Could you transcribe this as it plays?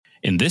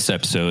In this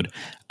episode,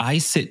 I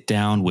sit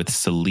down with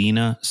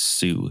Selena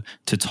Sue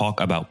to talk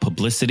about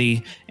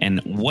publicity and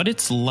what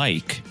it's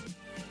like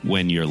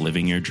when you're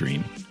living your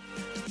dream.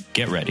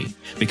 Get ready,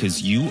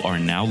 because you are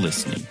now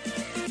listening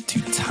to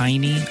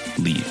Tiny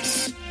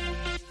Leaps,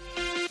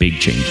 Big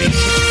Changes.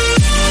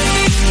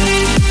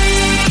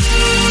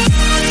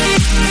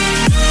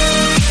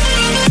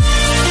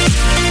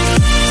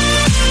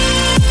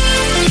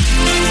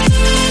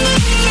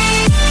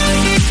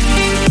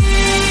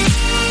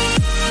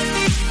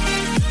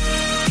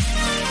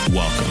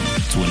 Welcome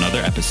to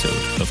another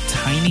episode of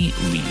Tiny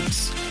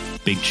Leaps,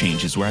 Big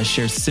Changes, where I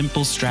share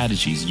simple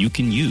strategies you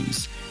can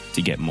use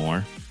to get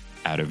more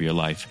out of your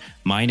life.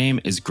 My name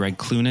is Greg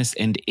Clunas,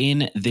 and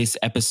in this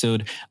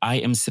episode, I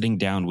am sitting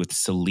down with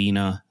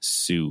Selena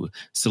Sue.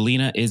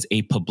 Selena is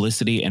a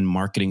publicity and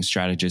marketing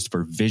strategist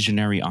for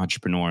visionary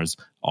entrepreneurs,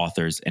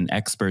 authors, and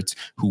experts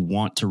who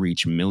want to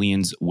reach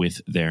millions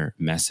with their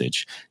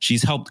message.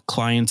 She's helped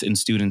clients and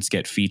students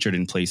get featured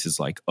in places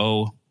like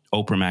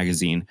Oprah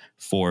Magazine,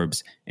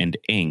 Forbes, and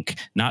Inc.,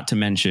 not to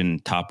mention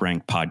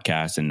top-ranked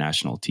podcasts and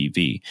national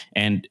TV.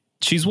 And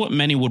she's what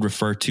many would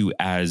refer to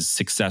as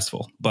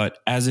successful. But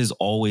as is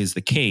always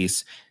the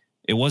case,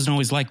 it wasn't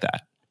always like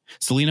that.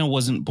 Selena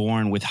wasn't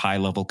born with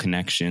high-level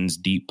connections,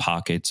 deep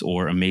pockets,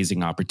 or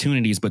amazing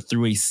opportunities, but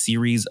through a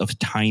series of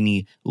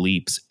tiny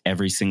leaps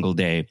every single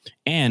day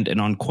and an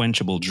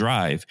unquenchable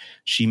drive,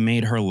 she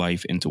made her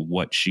life into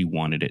what she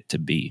wanted it to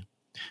be.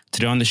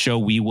 Today on the show,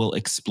 we will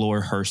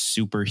explore her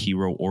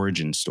superhero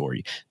origin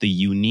story, the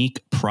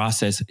unique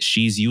process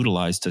she's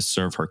utilized to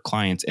serve her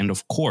clients, and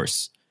of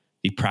course,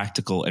 the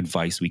practical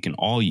advice we can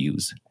all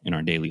use in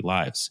our daily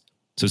lives.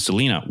 So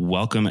Selena,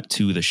 welcome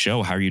to the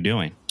show. How are you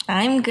doing?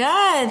 I'm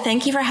good.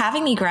 Thank you for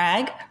having me,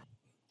 Greg.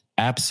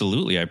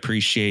 Absolutely. I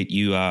appreciate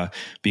you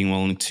being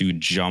willing to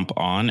jump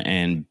on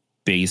and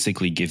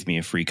basically give me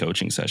a free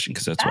coaching session,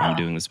 because that's why I'm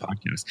doing this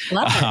podcast.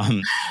 Love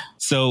it.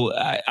 So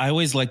I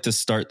always like to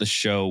start the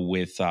show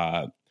with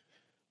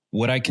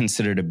what I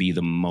consider to be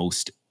the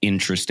most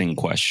interesting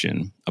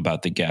question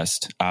about the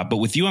guest. But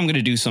with you, I'm going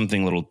to do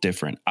something a little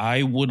different.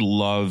 I would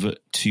love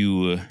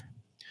to,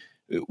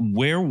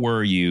 where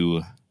were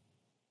you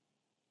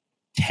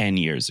 10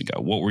 years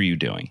ago? What were you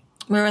doing?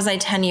 Where was I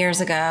 10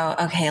 years ago?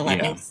 Okay,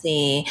 let me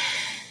see.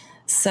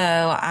 So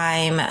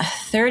I'm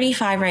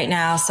 35 right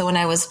now. So when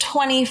I was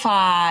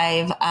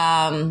 25,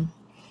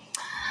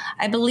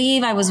 I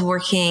believe I was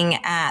working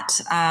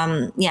at,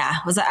 I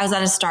was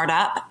at a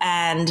startup,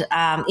 and,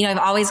 I've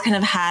always kind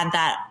of had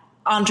that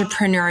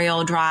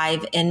entrepreneurial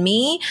drive in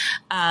me.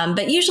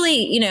 But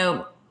usually,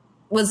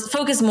 was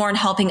focused more on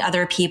helping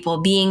other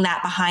people, being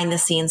that behind the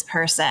scenes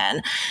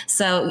person.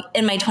 So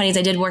in my 20s,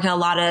 I did work in a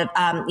lot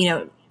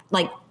of,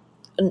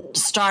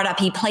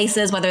 startup-y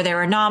places, whether they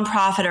were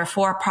nonprofit or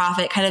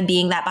for-profit, kind of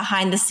being that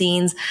behind the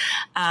scenes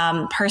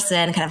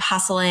person, kind of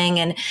hustling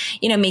and,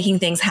 making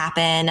things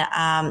happen,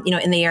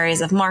 in the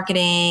areas of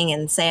marketing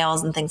and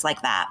sales and things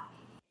like that.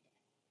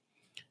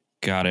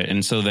 Got it.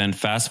 And so then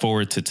fast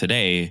forward to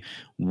today,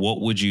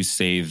 what would you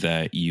say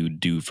that you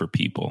do for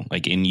people,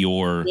 like in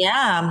your...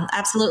 Yeah,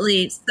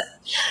 absolutely.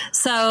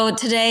 So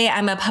today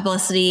I'm a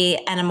publicity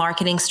and a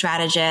marketing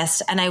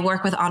strategist, and I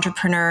work with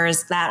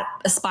entrepreneurs that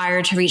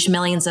aspire to reach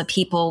millions of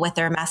people with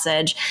their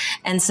message.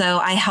 And so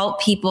I help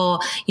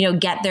people,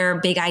 get their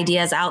big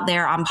ideas out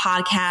there on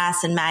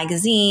podcasts and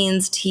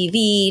magazines,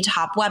 TV,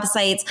 top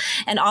websites,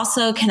 and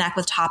also connect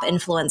with top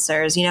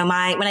influencers.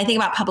 When I think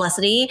about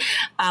publicity,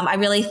 I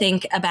really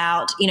think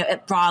about,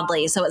 it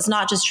broadly. So it's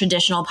not just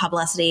traditional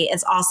publicity.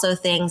 It's also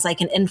things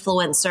like an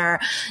influencer,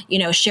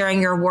 sharing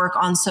your work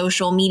on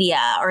social media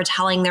or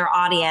telling their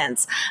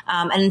audience.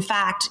 And in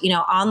fact,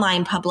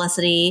 online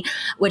publicity,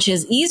 which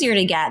is easier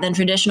to get than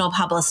traditional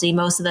publicity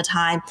most of the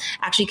time,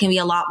 actually can be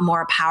a lot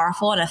more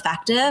powerful and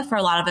effective for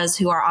a lot of us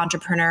who are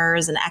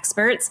entrepreneurs and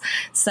experts.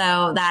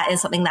 So that is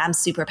something that I'm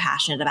super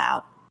passionate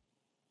about.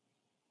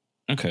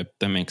 Okay,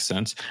 that makes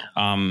sense.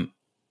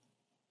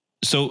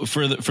 So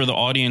for the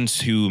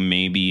audience who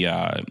maybe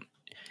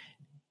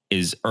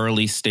is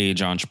early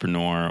stage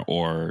entrepreneur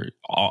or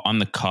on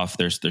the cuff,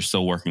 they're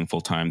still working full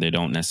time, they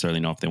don't necessarily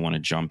know if they want to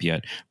jump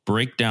yet,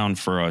 break down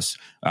for us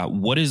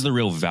what is the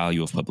real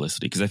value of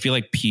publicity? Because I feel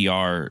like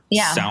PR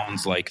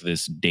sounds like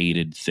this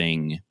dated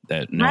thing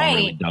that no one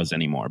really does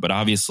anymore, but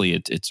obviously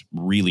it's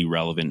really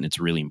relevant and it's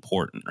really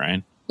important,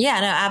 right? Yeah,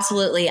 no,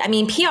 absolutely. I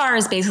mean, PR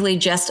is basically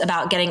just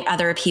about getting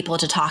other people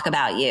to talk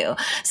about you.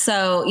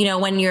 So,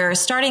 when you're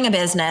starting a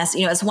business,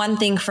 it's one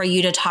thing for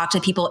you to talk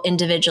to people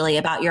individually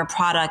about your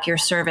product, your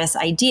service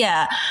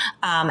idea,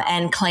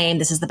 and claim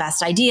this is the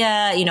best idea.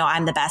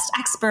 I'm the best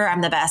expert. I'm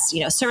the best,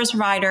 service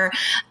provider.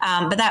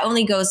 But that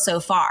only goes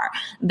so far.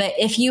 But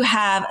if you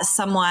have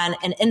someone,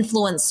 an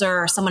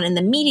influencer, someone in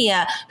the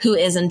media who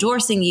is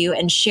endorsing you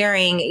and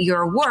sharing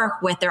your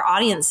work with their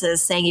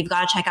audiences, saying you've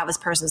got to check out this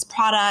person's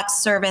product,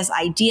 service,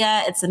 idea,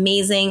 idea. It's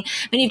amazing.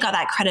 Then you've got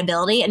that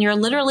credibility and you're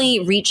literally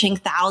reaching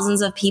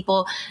thousands of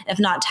people, if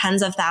not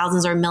tens of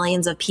thousands or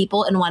millions of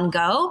people in one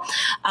go.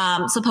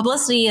 So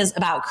publicity is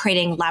about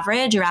creating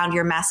leverage around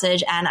your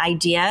message and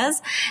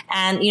ideas.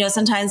 And,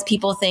 sometimes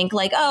people think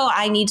like, oh,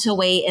 I need to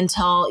wait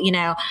until,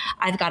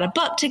 I've got a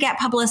book to get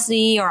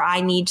publicity, or I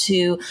need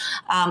to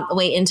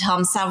wait until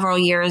I'm several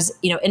years,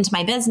 into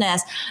my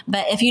business.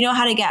 But if you know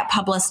how to get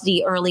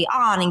publicity early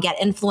on and get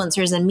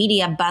influencers and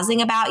media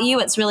buzzing about you,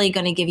 it's really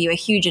going to give you a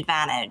huge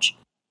advantage.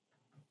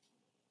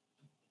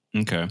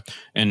 Okay.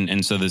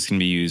 And so this can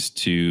be used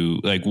to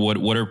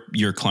what are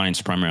your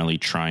clients primarily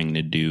trying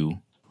to do?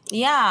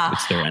 Yeah.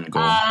 What's their end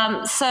goal?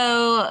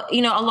 So,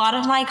 a lot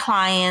of my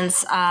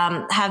clients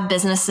have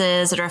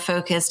businesses that are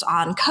focused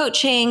on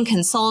coaching,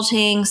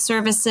 consulting,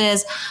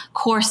 services,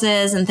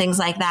 courses, and things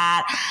like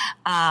that.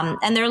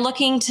 And they're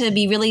looking to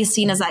be really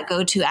seen as that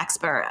go-to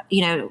expert,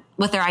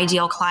 with their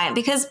ideal client,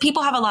 because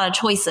people have a lot of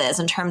choices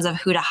in terms of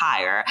who to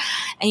hire.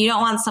 And you don't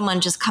want someone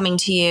just coming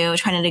to you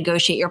trying to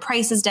negotiate your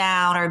prices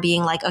down or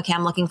being like, okay,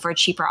 I'm looking for a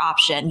cheaper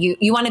option.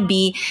 You want to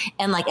be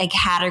in like a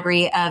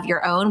category of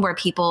your own where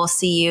people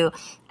see you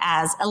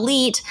as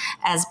elite,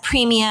 as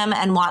premium,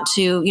 and want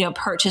to,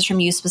 purchase from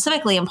you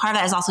specifically. And part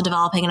of that is also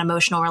developing an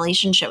emotional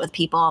relationship with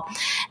people.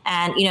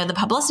 And, the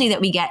publicity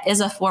that we get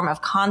is a form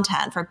of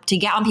content to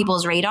get on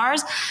people's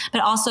radars, but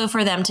also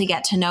for them to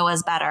get to know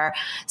us better.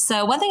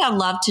 So one thing I'd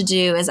love to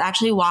do is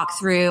actually walk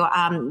through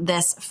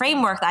this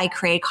framework that I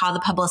create called the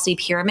publicity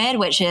pyramid,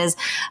 which is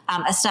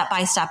a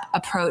step-by-step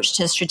approach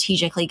to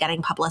strategically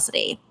getting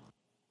publicity.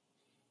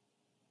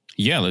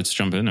 Yeah, let's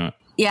jump into it.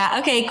 Yeah.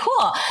 Okay,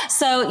 cool.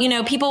 So,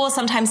 people will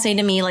sometimes say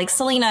to me like,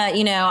 Selena,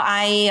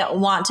 I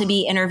want to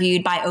be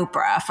interviewed by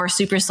Oprah for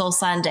Super Soul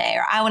Sunday,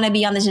 or I want to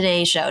be on the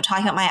Today Show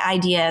talking about my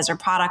ideas or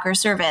product or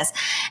service.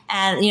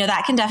 And,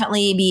 that can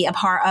definitely be a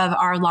part of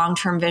our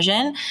long-term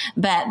vision,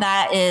 but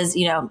that is,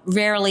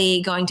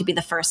 rarely going to be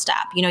the first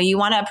step. You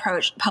want to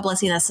approach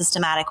publicity in a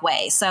systematic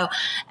way. So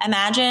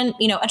imagine,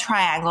 a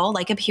triangle,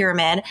 like a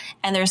pyramid,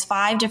 and there's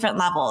 5 different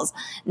levels.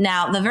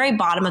 Now, the very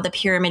bottom of the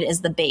pyramid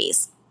is the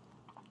base.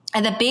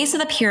 At the base of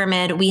the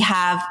pyramid, we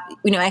have,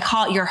 I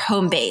call it your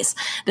home base.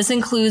 This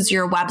includes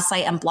your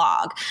website and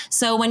blog.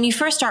 So when you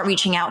first start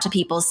reaching out to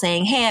people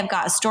saying, hey, I've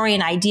got a story,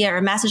 an idea, or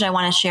a message I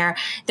want to share,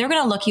 they're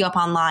going to look you up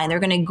online. They're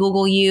going to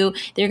Google you.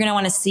 They're going to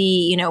want to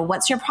see,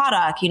 what's your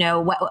product,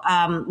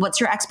 what's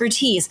your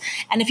expertise.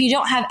 And if you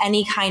don't have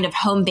any kind of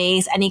home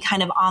base, any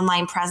kind of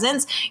online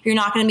presence, you're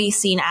not going to be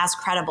seen as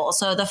credible.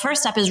 So the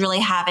first step is really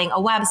having a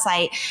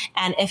website.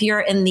 And if you're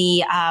in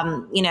the,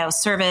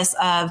 service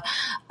of,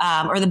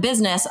 or the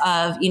business of,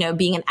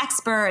 being an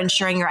expert and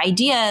sharing your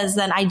ideas,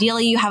 then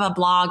ideally you have a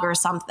blog or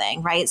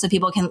something, right? So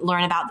people can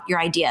learn about your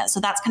ideas.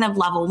 So that's kind of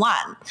level 1.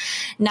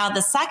 Now,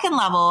 the second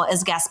level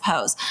is guest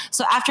posts.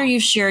 So after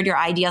you've shared your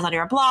ideas on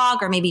your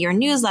blog or maybe your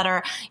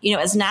newsletter,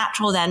 it's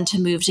natural then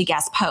to move to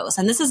guest posts.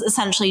 And this is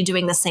essentially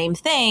doing the same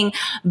thing,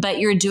 but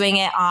you're doing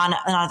it on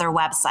another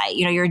website.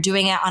 You're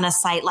doing it on a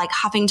site like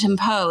Huffington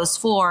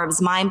Post,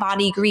 Forbes, Mind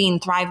Body Green,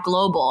 Thrive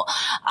Global,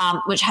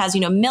 which has,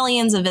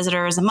 millions of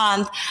visitors a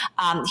month,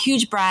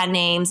 huge brand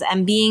names.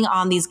 And being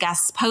on these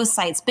guest post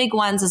sites, big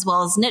ones as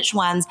well as niche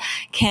ones,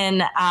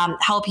 can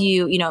help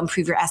you,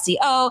 improve your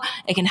SEO.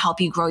 It can help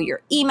you grow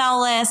your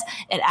email list.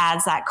 It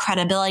adds that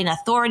credibility and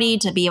authority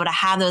to be able to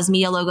have those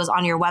media logos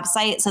on your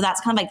website. So that's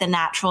kind of like the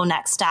natural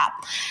next step.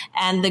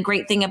 And the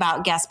great thing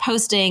about guest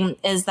posting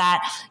is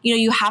that,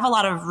 you have a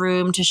lot of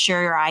room to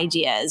share your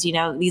ideas.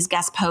 These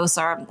guest posts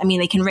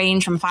they can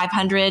range from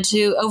 500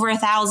 to over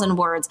 1,000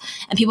 words,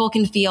 and people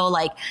can feel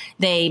like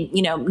they,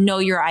 know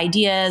your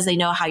ideas. They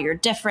know how you're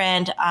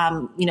different.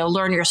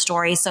 Learn your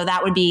story. So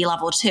that would be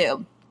level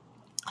 2.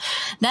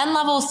 Then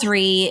level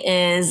 3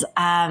 is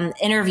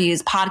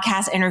interviews,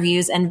 podcast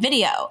interviews, and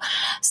video.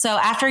 So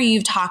after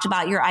you've talked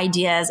about your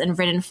ideas in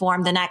written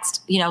form, the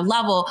next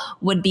level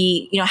would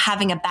be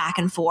having a back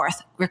and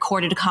forth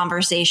recorded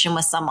conversation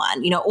with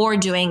someone, or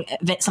doing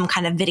some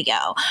kind of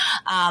video.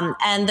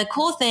 And the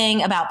cool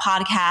thing about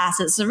podcasts,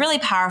 it's a really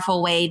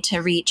powerful way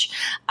to reach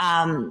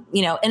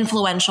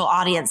influential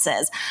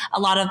audiences. A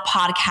lot of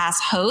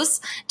podcast hosts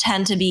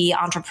tend to be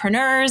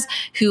entrepreneurs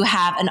who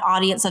have an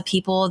audience of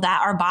people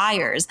that are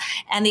buyers.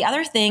 And the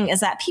other thing is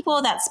that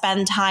people that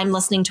spend time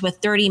listening to a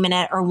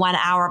 30-minute or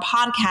 1-hour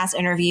podcast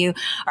interview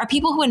are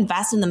people who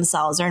invest in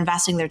themselves. They're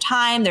investing their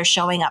time. They're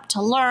showing up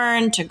to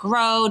learn, to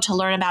grow, to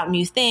learn about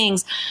new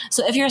things.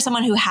 So if you're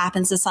someone who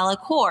happens to sell a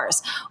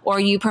course or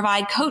you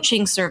provide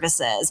coaching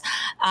services,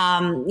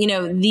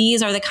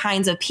 these are the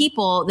kinds of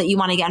people that you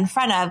want to get in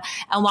front of.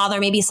 And while there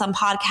may be some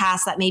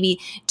podcasts that maybe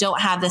don't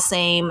have the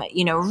same,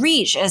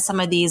 reach as some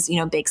of these,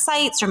 big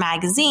sites or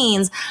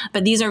magazines,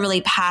 but these are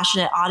really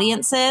passionate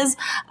audiences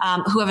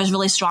who have a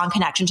really strong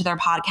connection to their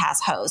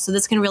podcast host. So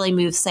this can really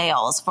move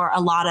sales for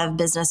a lot of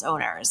business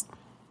owners.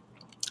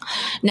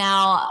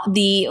 Now,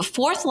 the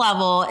fourth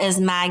level is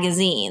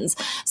magazines.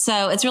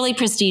 So it's really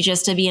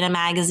prestigious to be in a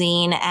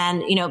magazine,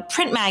 and,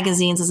 print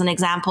magazines, as an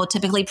example,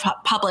 typically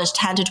publish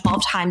 10 to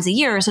 12 times a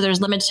year. So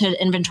there's limited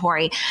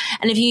inventory.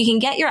 And if you can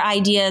get your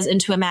ideas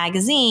into a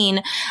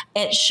magazine,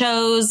 it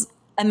shows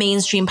a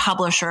mainstream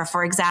publisher,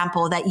 for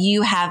example, that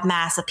you have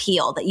mass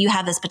appeal, that you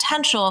have this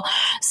potential.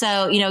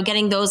 So,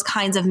 getting those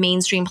kinds of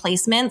mainstream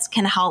placements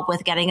can help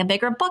with getting a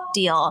bigger book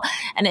deal,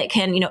 and it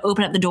can,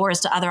 open up the doors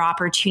to other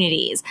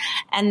opportunities.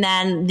 And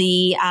then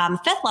the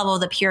fifth level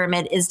of the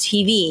pyramid is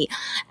TV.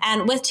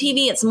 And with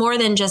TV, it's more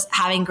than just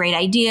having great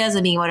ideas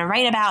and being able to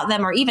write about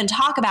them or even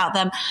talk about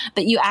them,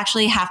 but you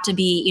actually have to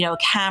be,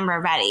 camera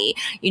ready.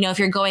 If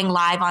you're going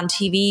live on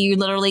TV, you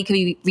literally could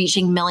be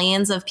reaching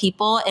millions of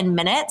people in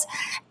minutes.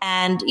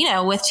 And,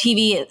 with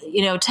TV,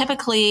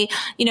 typically,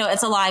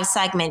 it's a live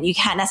segment. You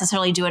can't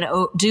necessarily do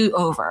an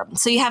do-over.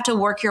 So you have to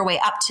work your way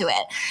up to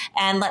it.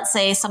 And let's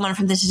say someone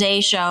from the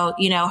Today Show,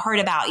 heard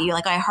about you.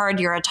 Like, I heard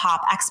you're a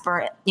top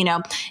expert,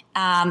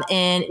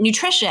 in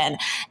nutrition,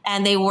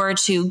 and they were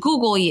to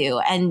Google you,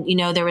 and,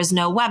 there was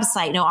no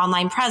website, no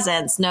online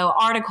presence, no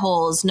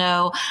articles,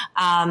 no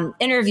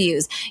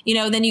interviews,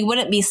 then you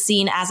wouldn't be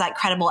seen as that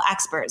credible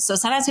expert. So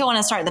sometimes we want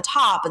to start at the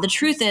top, but the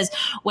truth is,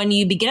 when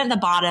you begin at the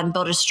bottom,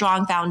 build a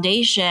strong foundation,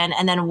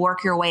 and then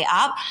work your way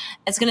up,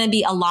 it's going to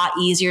be a lot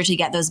easier to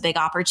get those big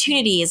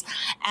opportunities.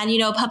 And,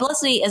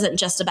 publicity isn't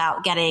just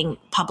about getting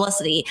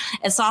publicity.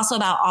 It's also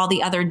about all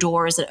the other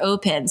doors that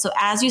open. So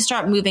as you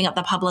start moving up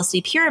the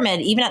publicity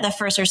pyramid, even at the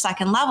first or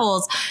second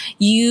levels,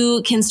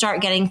 you can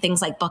start getting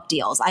things like book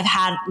deals. I've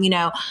had,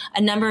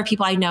 a number of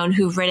people I've known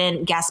who've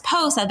written guest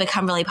posts that have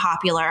become really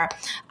popular.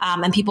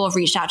 And people have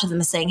reached out to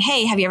them saying,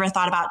 hey, have you ever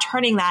thought about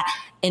turning that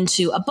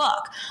into a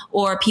book?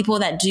 Or people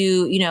that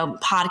do,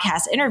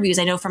 podcast interviews.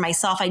 I know for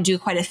myself, I do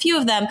quite a few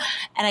of them,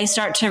 and I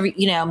start to,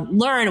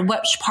 learn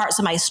which parts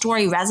of my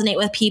story resonate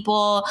with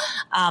people,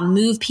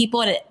 move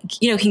people, and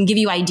it, can give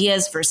you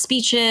ideas for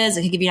speeches.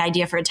 It can give you an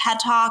idea for a TED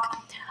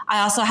Talk.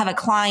 I also have a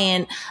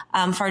client,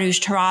 Farnoosh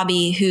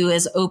Torabi, who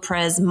is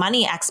Oprah's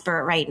money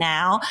expert right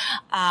now.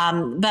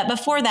 But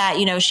before that,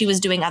 she was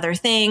doing other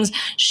things.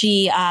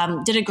 She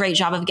did a great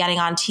job of getting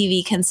on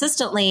TV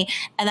consistently.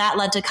 And that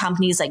led to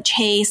companies like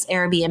Chase,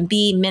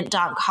 Airbnb,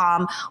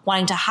 Mint.com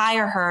wanting to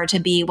hire her to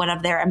be one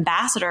of their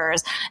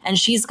ambassadors. And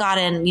she's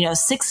gotten,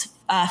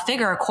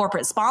 six-figure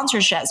corporate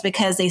sponsorships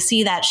because they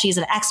see that she's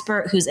an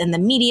expert who's in the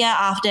media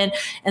often.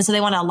 And so they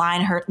want to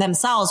align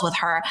themselves with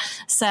her.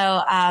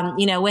 So,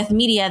 with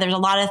media, there's a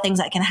lot of things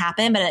that can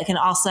happen, but it can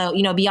also,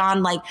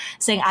 beyond like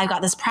saying, I've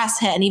got this press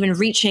hit and even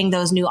reaching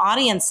those new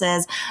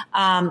audiences,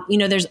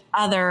 there's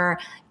other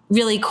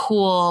really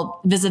cool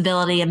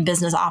visibility and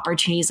business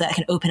opportunities that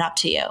can open up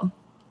to you.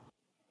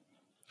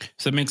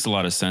 So it makes a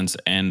lot of sense.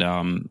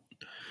 And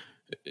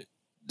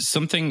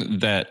something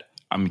that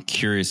I'm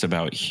curious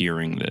about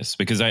hearing this,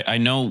 because I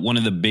know one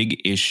of the big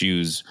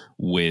issues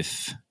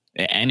with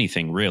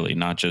anything really,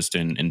 not just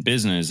in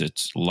business,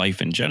 it's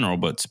life in general,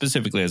 but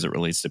specifically as it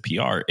relates to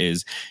PR,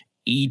 is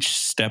each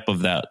step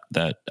of that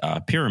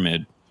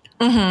pyramid,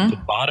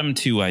 the bottom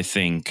two, I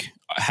think,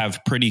 have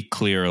pretty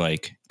clear,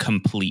 like,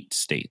 complete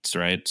states,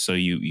 right? So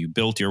you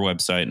built your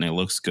website and it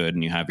looks good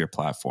and you have your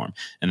platform.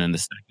 And then the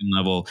second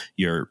level,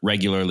 you're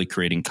regularly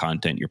creating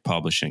content, you're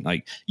publishing.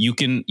 Like, you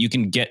can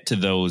get to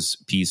those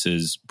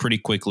pieces pretty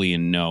quickly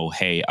and know,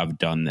 hey, I've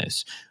done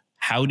this.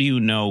 How do you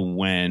know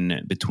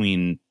when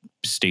between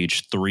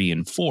stage 3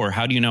 and 4,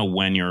 how do you know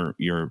when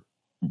you're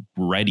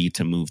ready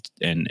to move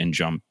and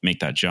make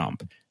that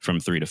jump from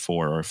 3 to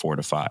 4 or 4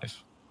 to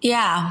 5?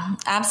 Yeah,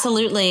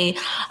 absolutely.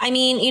 I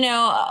mean,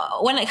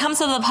 when it comes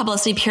to the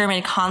publicity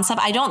pyramid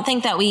concept, I don't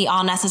think that we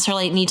all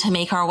necessarily need to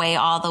make our way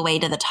all the way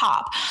to the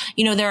top.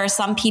 There are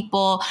some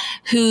people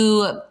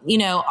who,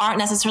 aren't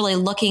necessarily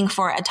looking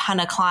for a ton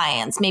of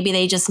clients. Maybe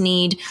they just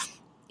need,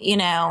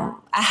 a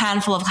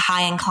handful of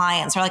high-end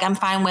clients, or like, I'm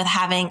fine with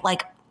having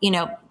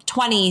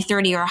 20,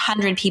 30, or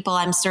 100 people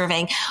I'm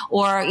serving,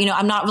 or,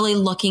 I'm not really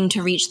looking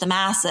to reach the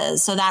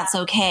masses. So that's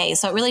okay.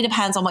 So it really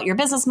depends on what your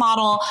business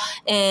model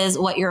is,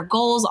 what your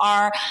goals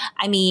are.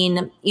 I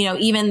mean,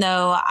 even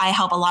though I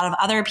help a lot of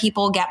other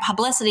people get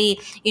publicity,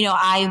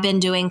 I've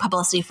been doing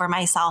publicity for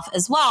myself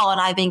as well.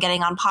 And I've been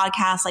getting on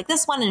podcasts like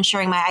this one and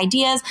sharing my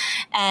ideas.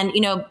 And,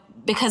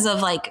 because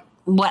of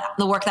what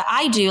the work that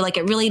I do, it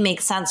really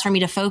makes sense for me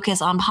to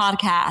focus on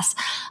podcasts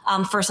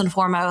first and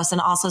foremost,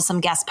 and also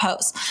some guest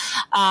posts.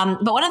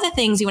 But one of the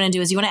things you want to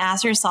do is you want to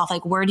ask yourself,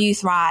 where do you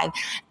thrive?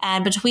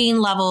 And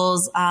between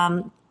levels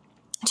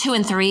 2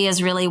 and 3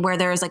 is really where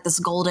there's this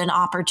golden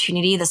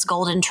opportunity, this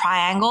golden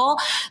triangle.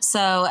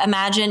 So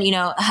imagine,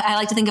 I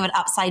like to think of an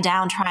upside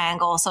down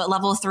triangle. So at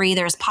level 3,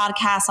 there's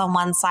podcasts on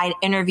one side,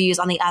 interviews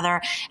on the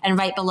other, and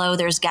right below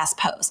there's guest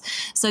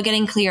posts. So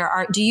getting clear,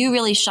 do you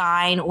really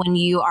shine when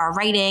you are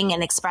writing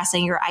and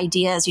expressing your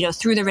ideas,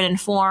 through the written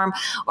form,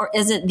 or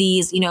is it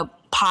these,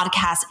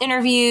 podcast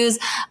interviews,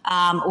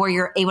 where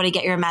you're able to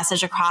get your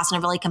message across in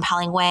a really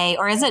compelling way?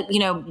 Or is it,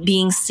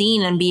 being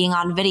seen and being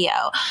on video?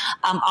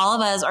 All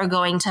of us are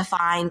going to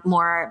find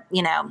more,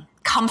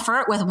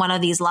 comfort with one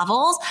of these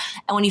levels.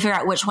 And when you figure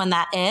out which one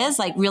that is,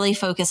 like really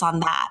focus on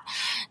that.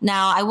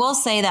 Now, I will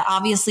say that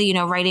obviously,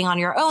 writing on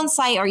your own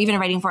site or even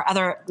writing for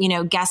other,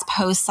 guest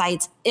post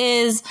sites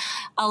is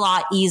a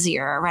lot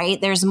easier, right?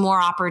 There's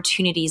more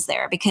opportunities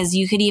there because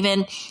you could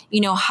even,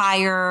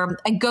 hire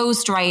a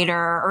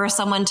ghostwriter or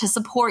someone to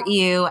support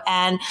you.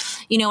 And,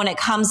 when it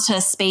comes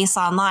to space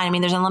online, I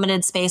mean, there's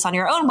unlimited space on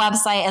your own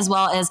website as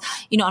well as,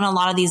 on a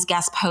lot of these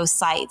guest post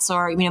sites,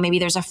 or, maybe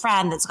there's a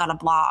friend that's got a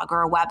blog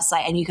or a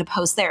website and you could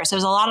post there. So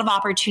there's a lot of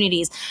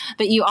opportunities,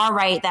 but you are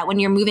right that when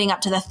you're moving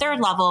up to the third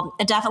level,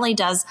 it definitely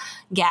does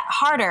get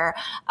harder.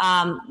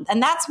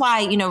 And that's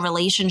why,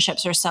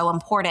 relationships are so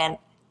important.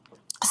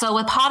 So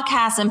with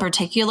podcasts in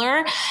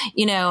particular,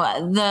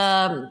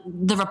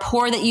 the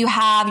rapport that you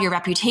have, your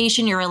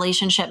reputation, your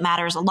relationship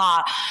matters a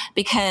lot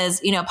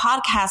because,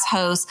 podcast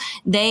hosts,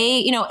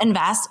 they,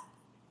 invest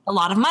a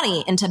lot of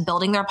money into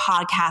building their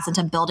podcast,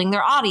 into building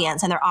their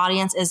audience, and their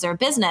audience is their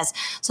business.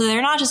 So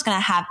they're not just going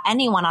to have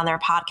anyone on their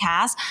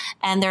podcast.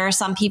 And there are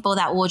some people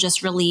that will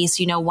just release,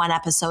 one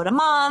episode a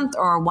month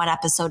or one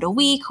episode a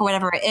week or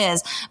whatever it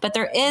is, but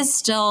there is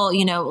still,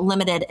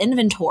 limited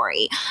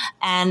inventory.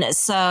 And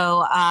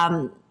so,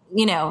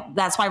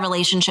 that's why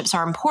relationships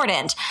are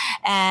important.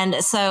 And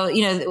so,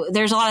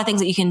 there's a lot of things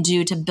that you can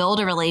do to build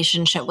a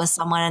relationship with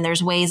someone. And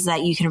there's ways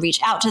that you can reach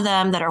out to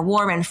them that are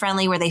warm and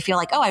friendly where they feel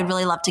like, oh, I'd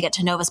really love to get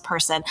to know this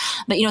person.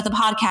 But, with the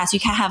podcast,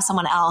 you can't have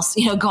someone else,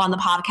 go on the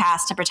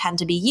podcast to pretend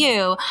to be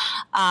you.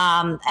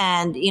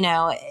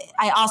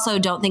 I also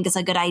don't think it's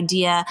a good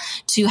idea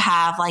to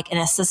have like an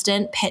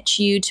assistant pitch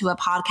you to a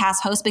podcast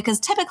host because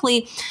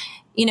typically,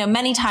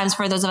 many times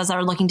for those of us that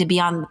are looking to be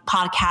on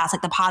podcasts,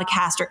 like the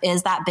podcaster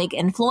is that big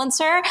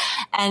influencer.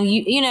 And,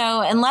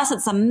 unless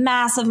it's a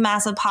massive,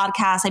 massive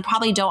podcast, they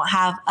probably don't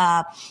have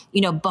a,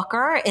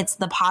 booker. It's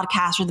the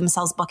podcaster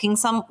themselves booking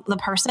the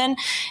person.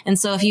 And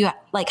so if you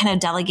like kind of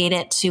delegate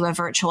it to a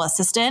virtual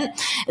assistant,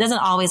 it doesn't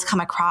always come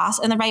across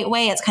in the right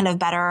way. It's kind of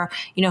better,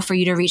 for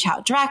you to reach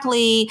out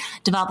directly,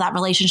 develop that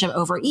relationship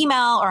over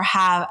email or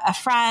have a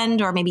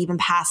friend or maybe even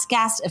past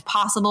guest, if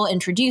possible,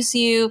 introduce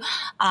you,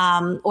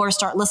 or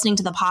start listening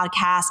to the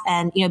podcast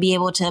and, be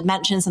able to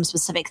mention some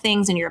specific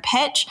things in your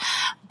pitch.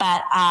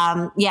 But,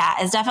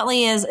 it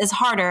definitely is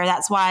harder.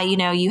 That's why,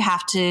 you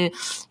have to,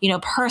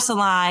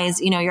 personalize,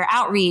 your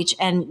outreach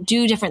and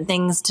do different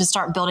things to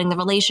start building the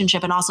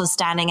relationship and also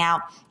standing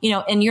out,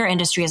 in your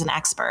industry as an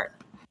expert.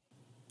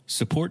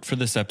 Support for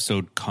this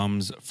episode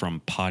comes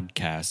from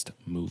Podcast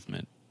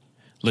Movement.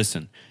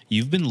 Listen,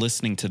 you've been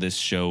listening to this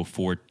show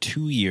for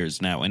 2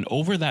 years now, and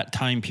over that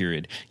time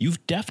period,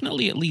 you've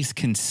definitely at least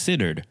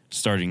considered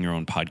starting your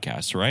own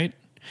podcast, right?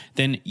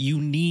 Then you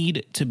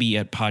need to be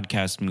at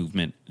Podcast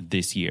Movement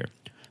this year.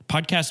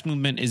 Podcast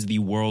Movement is the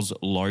world's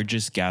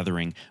largest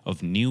gathering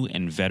of new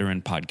and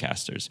veteran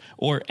podcasters,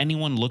 or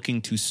anyone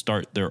looking to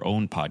start their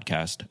own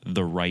podcast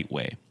the right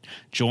way.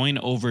 Join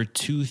over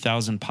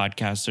 2,000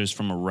 podcasters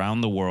from around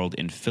the world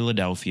in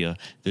Philadelphia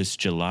this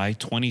July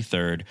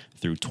 23rd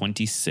through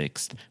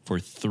 26th for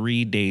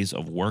 3 days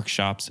of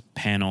workshops,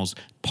 panels,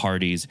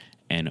 parties,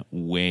 and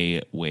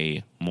way,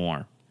 way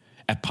more.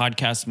 At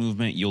Podcast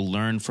Movement, you'll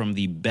learn from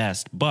the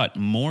best, but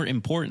more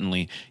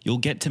importantly, you'll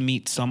get to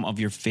meet some of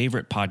your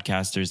favorite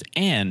podcasters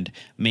and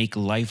make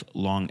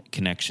lifelong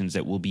connections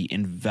that will be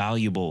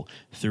invaluable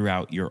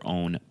throughout your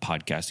own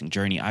podcasting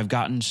journey. I've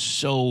gotten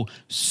so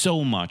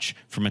much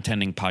from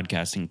attending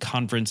podcasting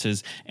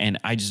conferences, and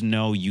I just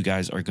know you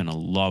guys are going to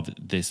love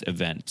this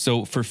event.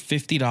 So for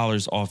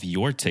 $50 off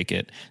your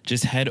ticket,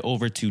 just head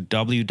over to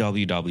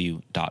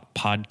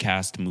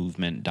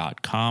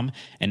www.podcastmovement.com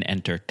and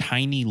enter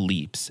Tiny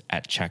Leaps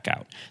at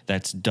checkout.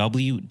 That's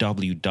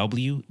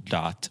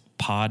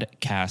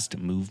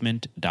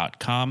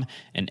www.podcastmovement.com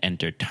and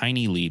enter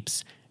Tiny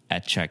Leaps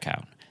at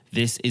checkout.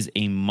 This is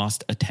a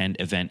must-attend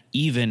event,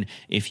 even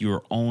if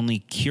you're only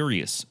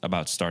curious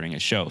about starting a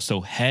show. So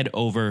head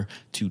over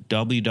to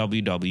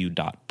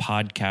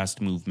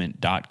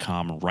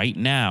www.podcastmovement.com right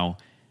now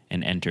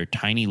and enter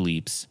Tiny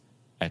Leaps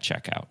at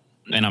checkout.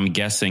 And I'm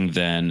guessing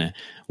then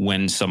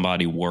when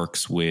somebody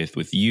works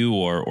with you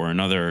or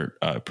another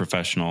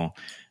professional,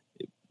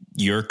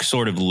 you're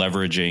sort of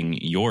leveraging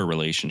your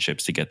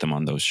relationships to get them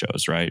on those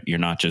shows, right? You're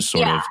not just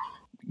sort of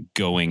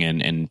going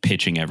and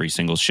pitching every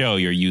single show.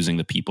 You're using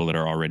the people that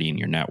are already in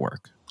your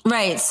network.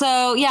 Right. So,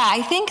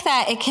 I think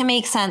that it can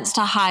make sense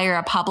to hire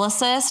a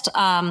publicist.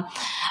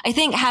 I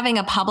think having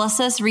a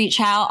publicist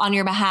reach out on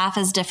your behalf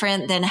is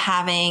different than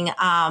having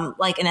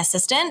like an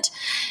assistant.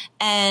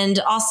 And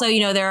also,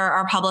 there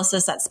are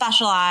publicists that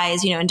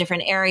specialize, in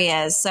different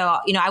areas. So,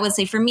 I would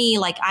say for me,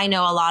 like I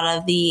know a lot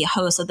of the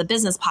hosts of the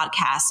business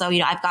podcast. So,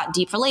 I've got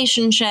deep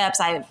relationships.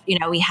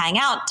 We hang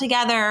out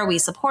together, we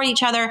support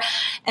each other.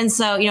 And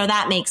so,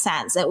 that makes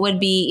sense. It would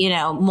be,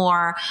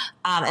 more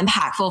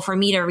impactful for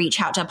me to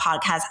reach out to a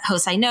podcast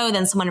host I know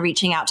than someone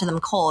reaching out to them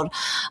cold.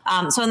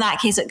 So in that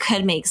case, it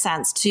could make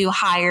sense to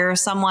hire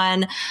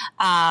someone,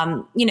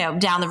 down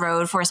the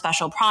road for a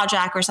special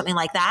project or something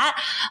like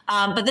that.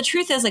 But the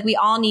truth is, like, we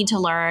all need to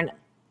learn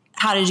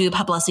how to do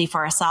publicity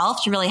for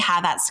ourselves to really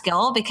have that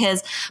skill,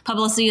 because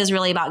publicity is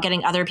really about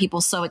getting other people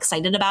so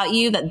excited about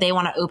you that they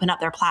want to open up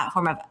their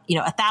platform of,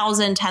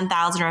 1,000,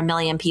 10,000 or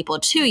 1,000,000 people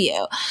to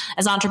you.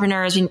 As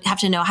entrepreneurs, we have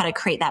to know how to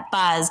create that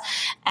buzz.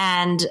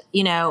 And,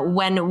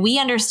 when we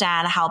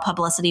understand how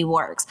publicity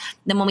works,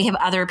 then when we have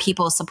other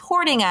people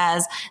supporting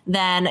us,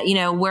 then,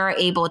 we're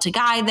able to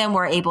guide them.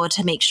 We're able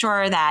to make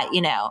sure that,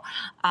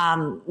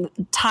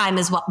 time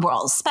is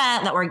well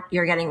spent, that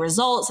you're getting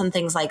results and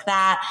things like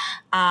that.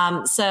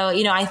 So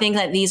I think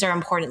that these are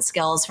important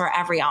skills for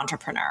every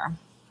entrepreneur.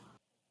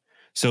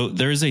 So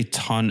there's a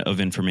ton of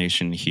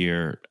information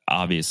here,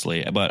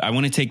 obviously, but I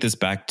want to take this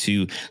back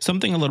to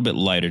something a little bit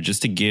lighter,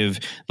 just to give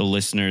the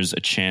listeners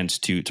a chance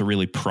to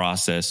really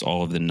process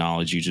all of the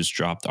knowledge you just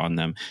dropped on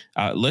them.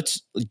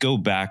 Let's go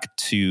back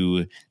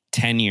to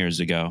 10 years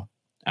ago.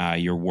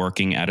 You're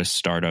working at a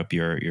startup,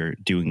 you're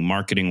doing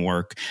marketing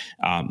work,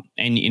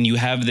 and you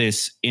have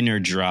this inner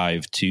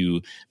drive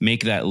to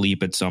make that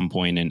leap at some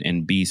point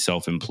and be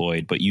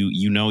self-employed, but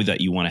you know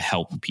that you want to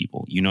help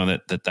people. You know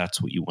that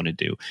that's what you want to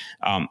do.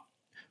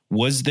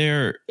 Was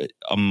there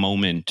a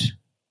moment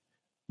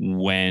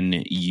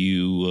when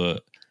you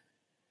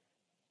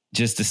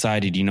just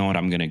decided, you know what,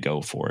 I'm going to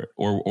go for it?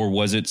 Or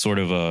was it sort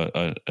of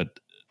a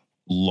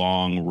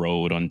long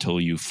road until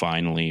you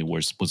finally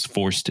was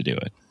forced to do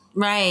it?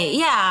 Right.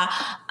 Yeah.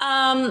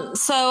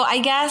 So I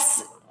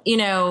guess,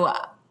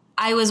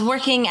 I was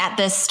working at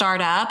this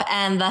startup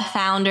and the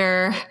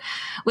founder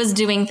was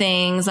doing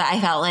things that I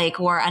felt like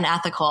were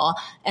unethical.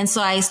 And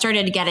so I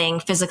started getting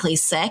physically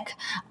sick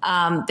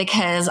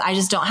because I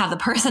just don't have the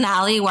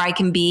personality where I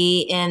can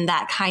be in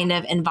that kind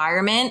of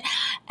environment.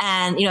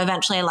 And,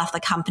 eventually I left the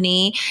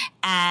company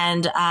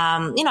and,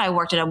 I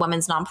worked at a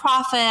women's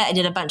nonprofit. I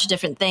did a bunch of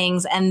different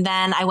things. And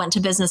then I went to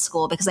business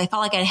school because I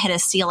felt like I hit a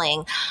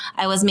ceiling.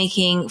 I was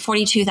making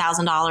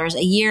 $42,000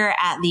 a year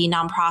at the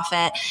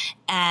nonprofit,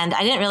 and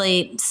I didn't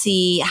really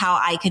see how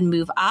I could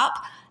move up.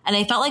 And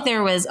I felt like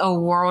there was a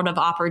world of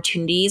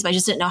opportunities, but I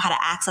just didn't know how to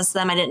access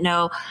them. I didn't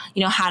know,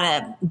 how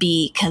to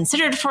be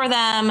considered for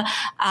them. And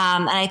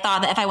I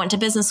thought that if I went to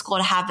business school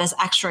to have this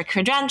extra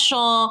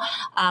credential,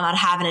 I'd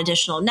have an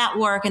additional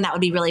network, and that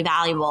would be really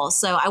valuable.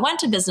 So I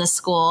went to business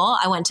school.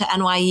 I went to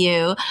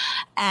NYU.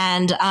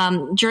 And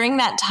during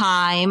that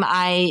time,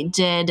 I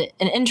did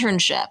an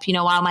internship.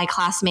 While my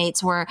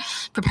classmates were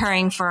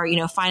preparing for,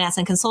 finance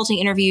and consulting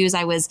interviews,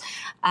 I was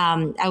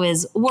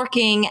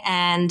working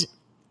and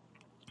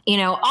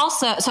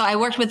also, so I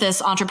worked with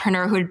this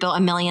entrepreneur who had built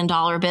 $1 million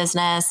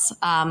business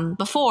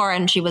before,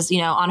 and she was,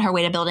 on her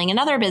way to building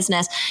another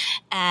business.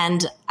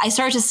 And I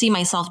started to see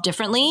myself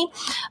differently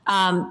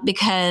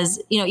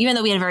because, even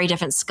though we had a very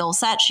different skill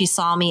set, she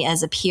saw me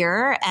as a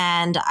peer.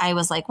 And I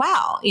was like,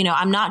 wow,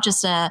 I'm not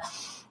just a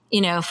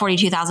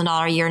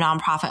 $42,000 a year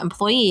nonprofit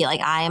employee.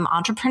 Like, I am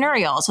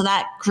entrepreneurial. So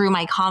that grew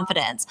my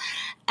confidence.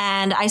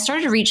 And I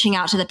started reaching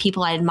out to the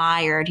people I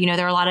admired.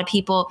 There are a lot of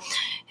people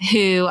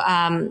who,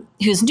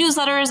 whose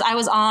newsletters I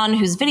was on,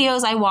 whose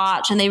videos I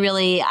watch. And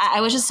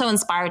I was just so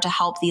inspired to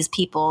help these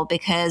people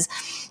because,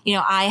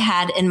 I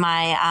had in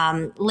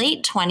my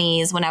late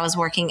 20s when I was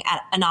working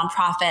at a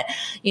nonprofit,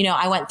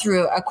 I went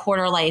through a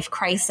quarter life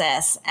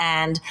crisis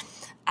and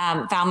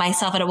found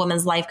myself at a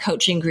women's life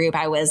coaching group.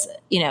 I was,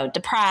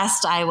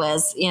 depressed. I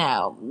was,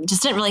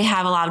 just didn't really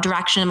have a lot of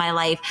direction in my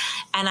life.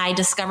 And I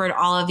discovered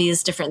all of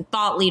these different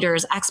thought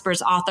leaders,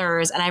 experts,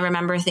 authors. And I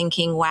remember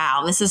thinking,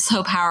 wow, this is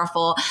so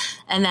powerful.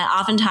 And that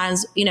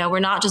oftentimes, we're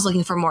not just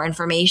looking for more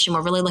information.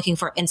 We're really looking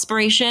for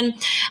inspiration.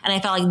 And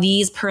I felt like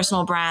these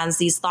personal brands,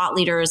 these thought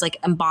leaders, like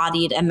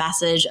embodied a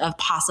message of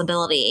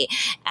possibility.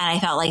 And I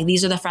felt like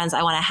these are the friends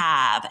I want to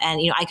have. And,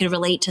 I could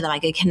relate to them. I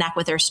could connect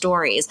with their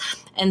stories.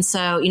 And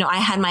so, I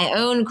had my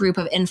own group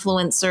of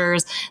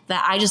influencers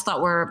that I just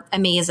thought were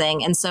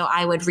amazing. And so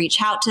I would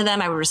reach out to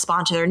them. I would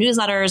respond to their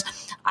newsletters.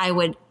 I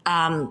would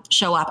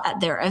show up at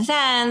their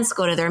events,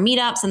 go to their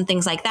meetups and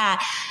things like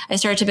that. I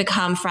started to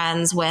become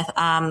friends with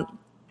a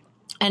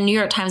New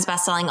York Times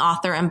bestselling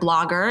author and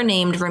blogger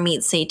named Ramit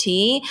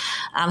Sethi,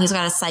 who's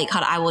got a site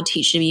called I Will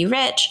Teach You to Be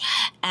Rich.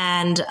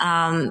 And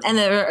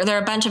there are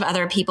a bunch of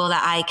other people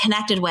that I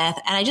connected with.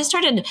 And I just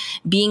started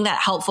being that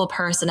helpful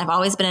person. I've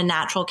always been a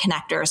natural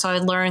connector. So I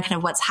would learn kind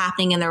of what's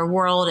happening in their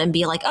world and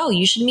be like, oh,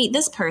 you should meet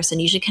this person.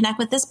 You should connect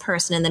with this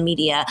person in the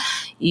media.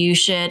 You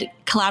should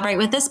collaborate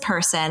with this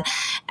person.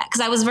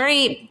 Because I was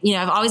very,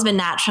 I've always been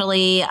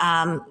naturally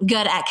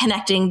good at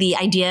connecting the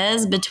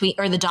ideas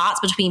the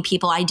dots between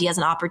people, ideas,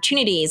 and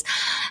opportunities.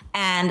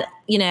 And,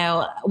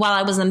 while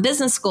I was in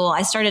business school,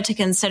 I started to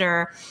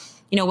consider,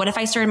 what if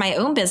I started my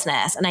own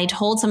business? And I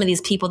told some of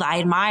these people that I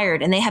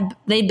admired, and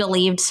they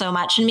believed so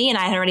much in me, and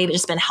I had already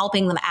just been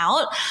helping them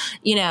out,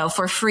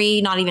 for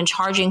free, not even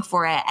charging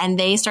for it. And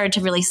they started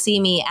to really see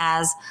me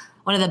as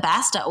one of the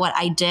best at what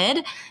I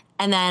did.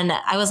 And then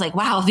I was like,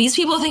 wow, if these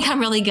people think I'm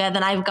really good,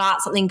 then I've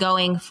got something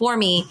going for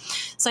me.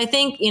 So I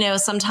think,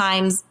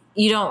 sometimes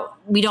we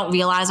don't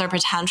realize our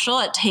potential.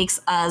 It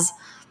takes us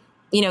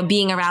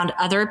being around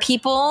other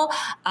people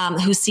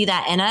who see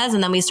that in us,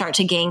 and then we start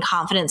to gain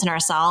confidence in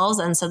ourselves.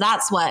 And so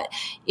that's what,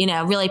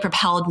 really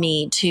propelled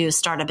me to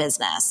start a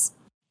business.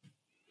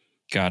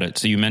 Got it.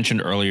 So you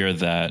mentioned earlier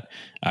that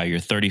you're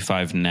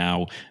 35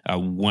 now.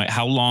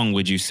 How long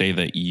would you say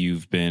that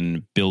you've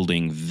been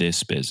building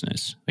this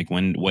business? Like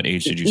what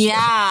age did you start?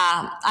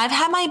 Yeah, I've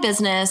had my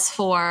business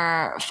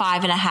for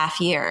 5.5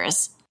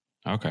 years.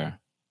 Okay.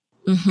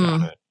 Mm-hmm.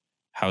 Got it.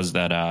 How's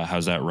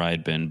that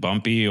ride been?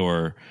 Bumpy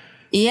or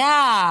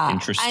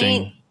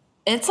interesting?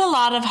 It's a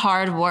lot of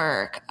hard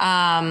work.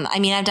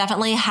 I've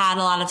definitely had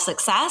a lot of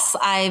success.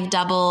 I've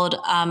doubled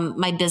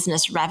my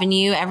business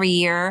revenue every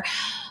year.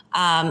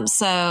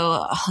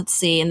 So let's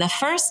see, in the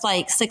first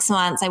 6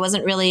 months, I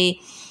wasn't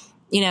really,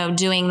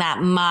 doing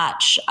that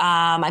much.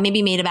 I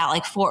maybe made about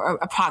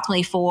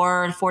approximately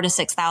four to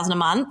 6,000 a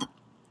month.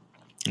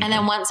 Okay. And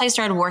then once I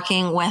started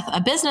working with a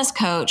business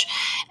coach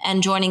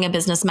and joining a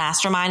business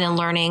mastermind and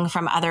learning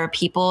from other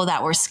people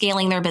that were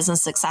scaling their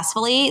business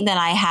successfully, then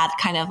I had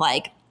kind of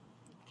a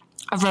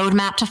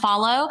roadmap to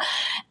follow.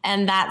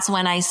 And that's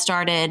when I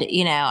started,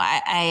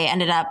 I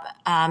ended up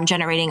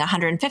generating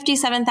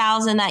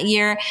 157,000 that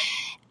year.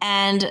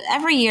 And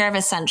every year I've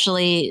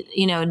essentially,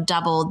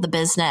 doubled the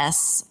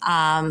business.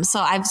 So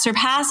I've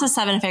surpassed the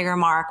 7-figure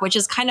mark, which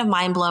is kind of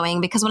mind blowing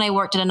because when I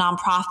worked at a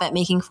nonprofit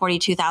making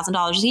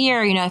 $42,000 a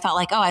year, I felt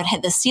like, I'd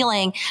hit the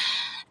ceiling.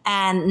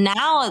 And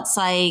now it's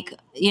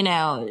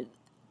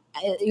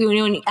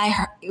when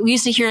we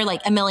used to hear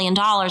 $1 million,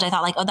 I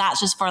thought that's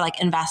just for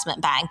investment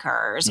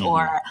bankers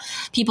or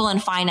people in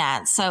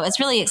finance. So it's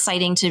really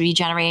exciting to be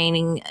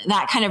generating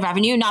that kind of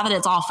revenue. Not that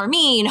it's all for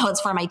me,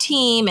 it's for my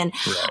team and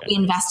we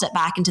invest it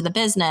back into the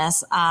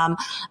business.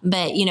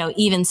 But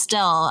even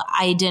still,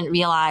 I didn't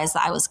realize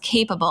that I was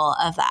capable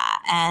of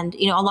that. And,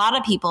 a lot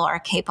of people are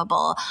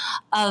capable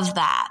of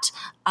that.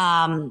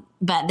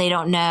 But they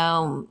don't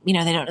know, they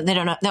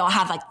don't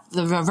have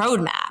the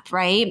roadmap.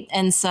 Right.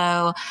 And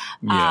so,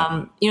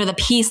 the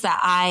piece that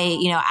I,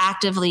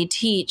 actively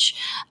teach,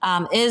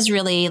 is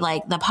really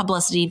the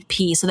publicity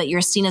piece so that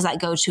you're seen as that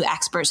go-to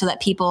expert so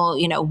that people,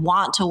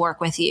 want to work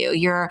with you.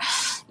 You're,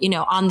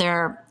 on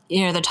their,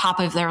 the top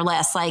of their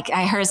list.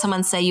 I heard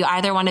someone say you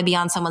either want to be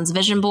on someone's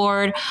vision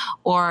board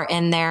or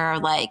in their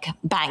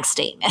bank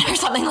statement or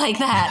something like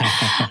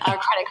that, a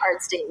credit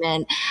card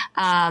statement.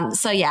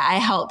 So yeah, I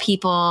help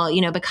people,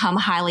 become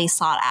highly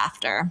sought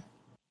after.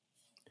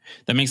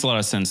 That makes a lot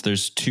of sense.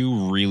 There's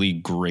two really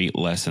great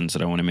lessons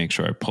that I want to make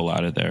sure I pull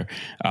out of there.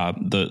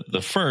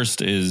 The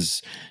first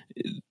is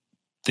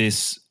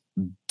this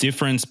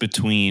difference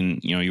between,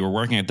 you were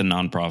working at the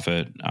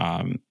nonprofit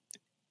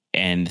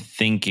and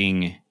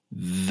thinking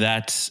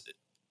that's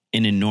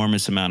an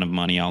enormous amount of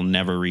money. I'll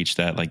never reach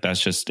that.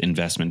 That's just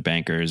investment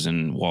bankers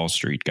and Wall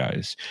Street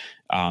guys.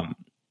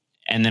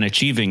 And then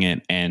achieving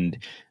it and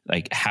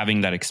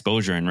having that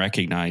exposure and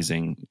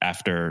recognizing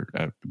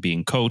after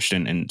being coached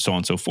and so on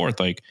and so forth,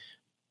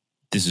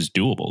 this is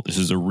doable. This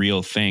is a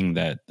real thing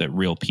that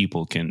real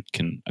people can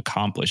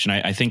accomplish. And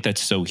I think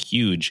that's so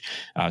huge.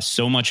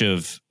 So much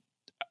of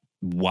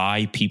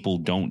why people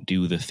don't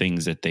do the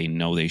things that they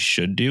know they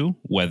should do,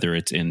 whether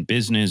it's in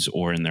business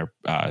or in their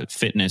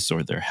fitness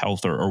or their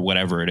health or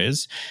whatever it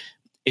is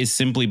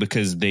simply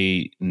because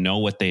they know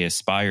what they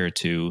aspire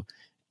to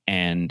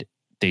and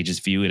they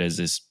just view it as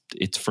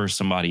it's for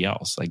somebody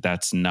else.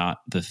 That's not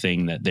the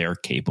thing that they're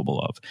capable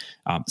of.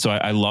 So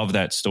I love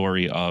that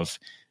story of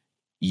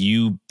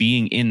you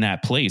being in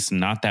that place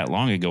not that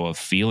long ago of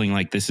feeling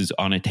like this is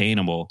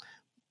unattainable.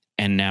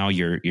 And now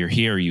you're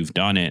here, you've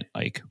done it.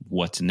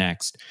 What's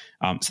next?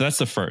 So that's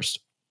the first.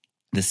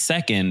 The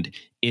second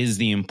is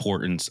the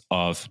importance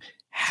of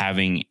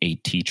having a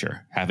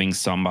teacher, having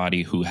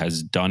somebody who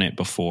has done it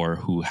before,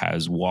 who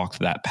has walked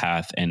that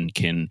path and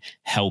can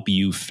help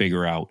you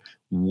figure out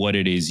what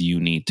it is you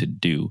need to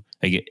do.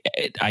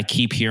 I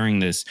keep hearing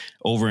this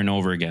over and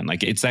over again.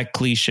 It's that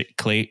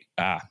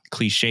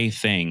cliche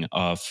thing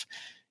of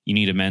you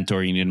need a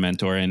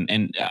mentor.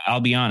 And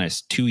I'll be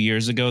honest, 2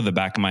 years ago, the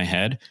back of my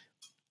head,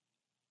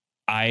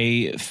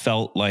 I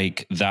felt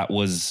like that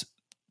was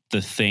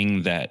the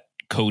thing that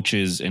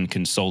coaches and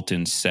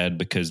consultants said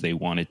because they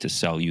wanted to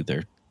sell you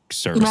their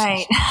services.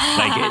 Right.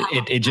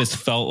 It just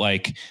felt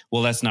like,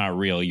 well, that's not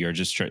real. You're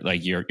just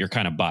you're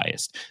kind of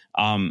biased.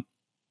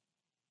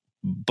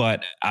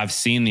 But I've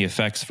seen the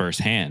effects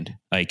firsthand.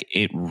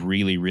 It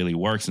really, really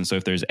works. And so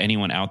if there's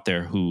anyone out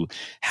there who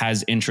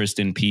has interest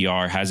in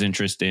PR, has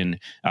interest in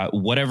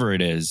whatever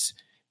it is,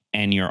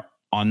 and you're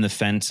on the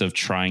fence of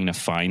trying to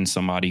find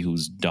somebody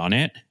who's done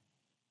it,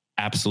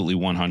 absolutely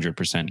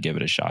 100% give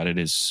it a shot. It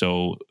is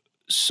so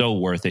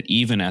worth it,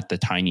 even at the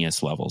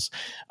tiniest levels.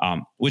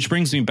 Which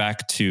brings me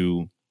back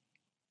to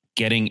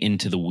getting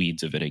into the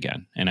weeds of it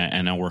again. And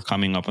I know we're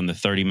coming up on the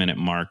 30-minute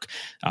mark.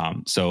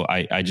 So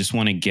I just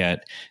want to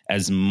get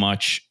as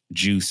much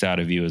juice out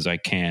of you as I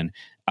can.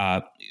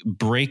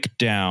 Break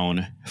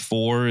down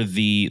for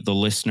the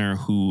listener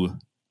who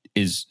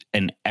is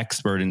an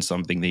expert in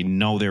something. They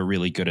know they're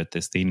really good at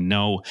this. They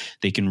know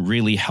they can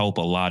really help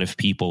a lot of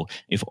people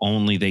if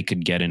only they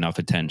could get enough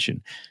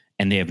attention.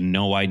 and they have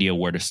no idea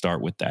where to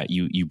start with that.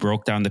 You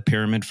broke down the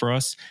pyramid for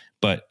us,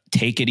 but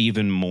take it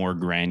even more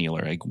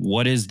granular. Like,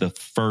 what is the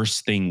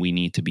first thing we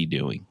need to be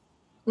doing?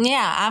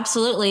 Yeah,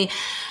 absolutely.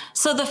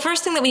 So the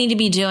first thing that we need to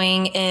be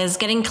doing is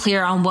getting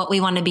clear on what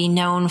we want to be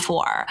known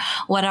for.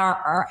 What are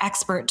our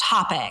expert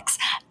topics?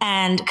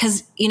 And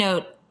because,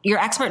 your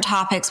expert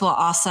topics will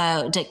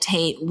also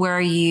dictate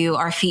where you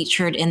are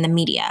featured in the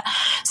media.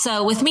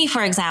 So with me,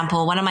 for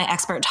example, one of my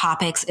expert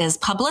topics is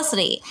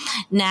publicity.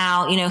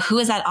 Now, who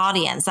is that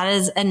audience? That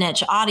is a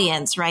niche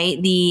audience, right?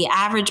 The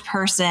average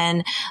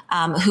person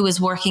who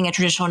is working a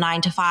traditional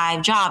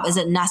 9-to-5 job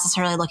isn't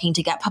necessarily looking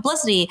to get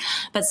publicity,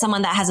 but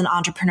someone that has an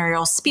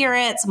entrepreneurial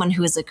spirit, someone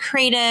who is a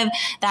creative,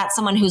 that's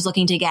someone who's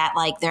looking to get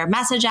like their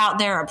message out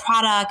there, a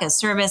product, a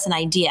service, an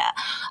idea.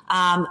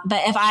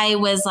 But if I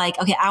was like,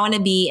 okay, I want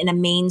to be in a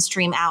mainstream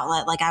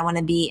outlet, like I want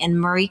to be in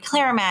Marie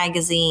Claire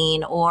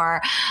magazine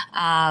or,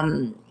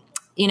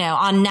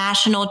 on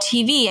national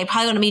TV, I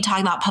probably want to be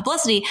talking about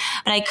publicity,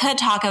 but I could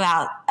talk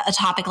about a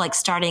topic like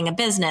starting a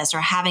business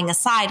or having a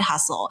side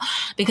hustle,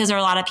 because there are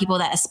a lot of people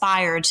that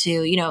aspire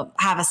to,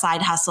 have a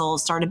side hustle,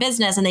 start a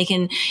business, and they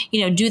can,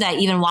 do that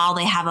even while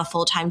they have a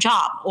full-time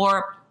job.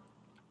 Or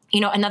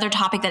another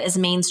topic that is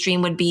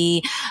mainstream would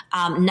be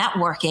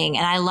networking.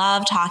 And I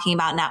love talking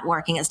about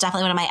networking. It's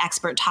definitely one of my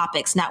expert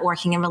topics,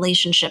 networking and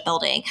relationship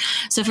building.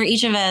 So for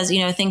each of us,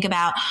 think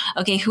about,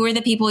 okay, who are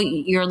the people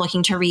you're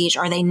looking to reach?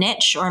 Are they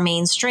niche or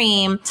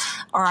mainstream,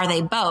 or are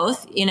they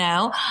both,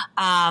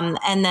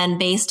 and then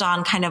based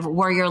on kind of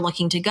where you're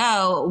looking to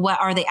go, what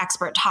are the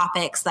expert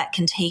topics that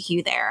can take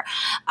you there?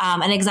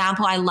 An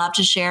example I love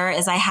to share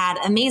is I had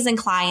an amazing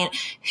client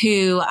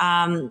who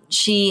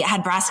she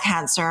had breast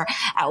cancer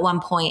at one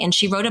point. And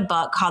she wrote a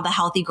book called The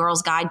Healthy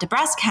Girl's Guide to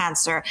Breast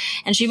Cancer.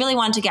 And she really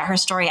wanted to get her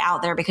story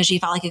out there because she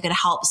felt like it could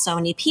help so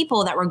many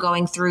people that were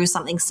going through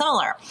something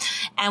similar.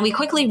 And we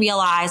quickly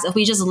realized if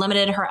we just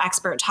limited her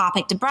expert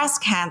topic to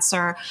breast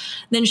cancer,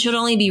 then she would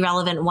only be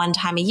relevant one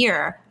time a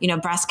year,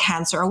 Breast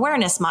Cancer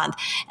Awareness Month.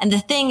 And the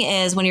thing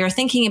is, when you're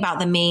thinking about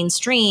the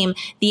mainstream,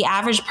 the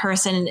average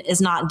person is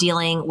not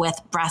dealing with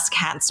breast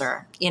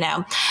cancer.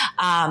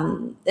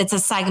 It's a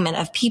segment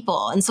of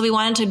people. And so we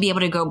wanted to be able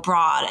to go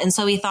broad. And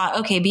so we thought,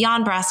 okay,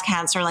 beyond breast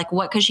cancer, like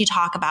what could she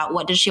talk about?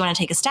 What does she want to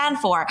take a stand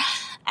for?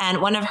 And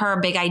one of her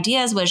big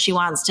ideas was she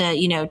wants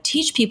to,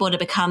 teach people to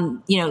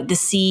become, the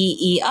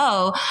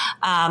CEO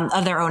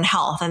of their own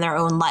health and their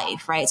own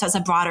life, right? So it's a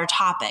broader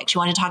topic. She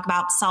wanted to talk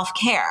about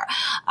self-care.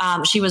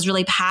 She was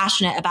really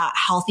passionate about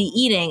healthy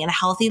eating and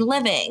healthy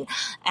living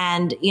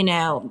and,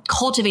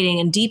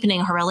 cultivating and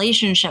deepening her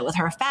relationship with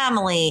her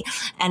family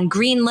and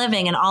green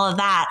living and all of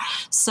that.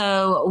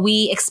 So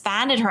we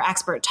expanded her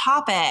expert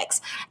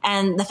topics,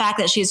 and the fact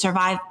that she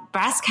survived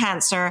breast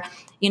cancer,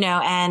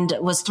 and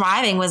was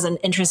thriving was an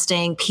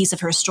interesting piece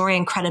of her story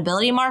and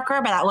credibility marker,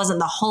 but that wasn't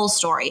the whole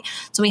story.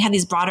 So we had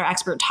these broader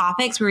expert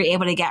topics. We were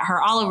able to get her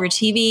all over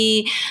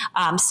TV,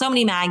 so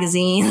many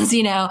magazines,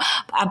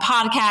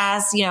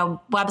 podcasts,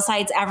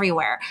 websites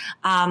everywhere.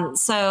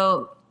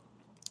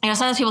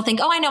 Sometimes people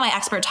think, oh, I know my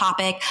expert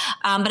topic,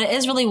 but it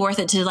is really worth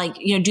it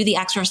to do the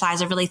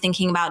exercise of really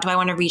thinking about, do I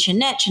want to reach a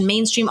niche and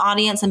mainstream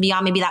audience and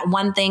beyond maybe that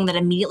one thing that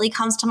immediately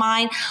comes to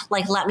mind?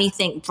 Like, let me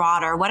think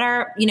broader. What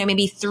are,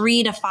 maybe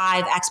 3 to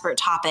 5 expert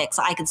topics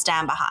I could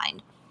stand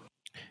behind?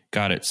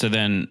 Got it. So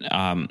then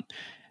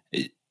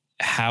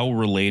how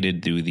related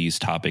do these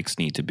topics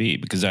need to be?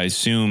 Because I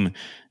assume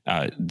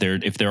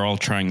if they're all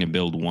trying to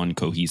build one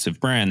cohesive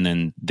brand,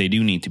 then they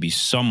do need to be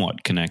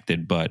somewhat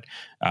connected, but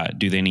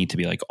do they need to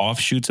be like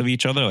offshoots of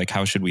each other? Like,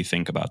 how should we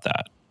think about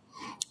that?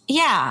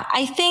 Yeah,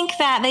 I think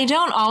that they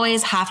don't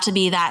always have to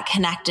be that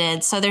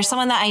connected. So there's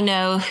someone that I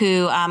know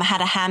who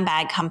had a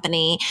handbag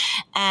company,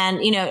 and,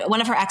 one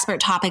of her expert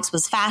topics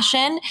was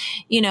fashion,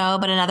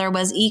 but another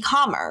was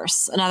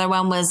e-commerce. Another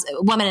one was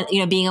women,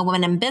 being a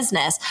woman in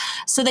business.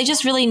 So they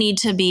just really need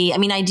to be,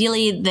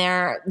 ideally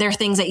they're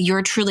things that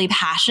you're truly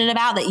passionate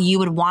about that you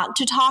would want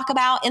to talk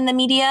about in the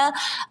media,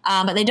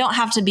 but they don't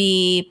have to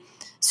be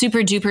super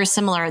duper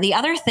similar. The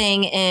other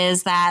thing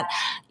is that,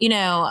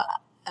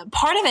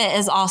 part of it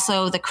is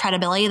also the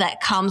credibility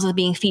that comes with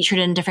being featured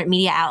in different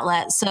media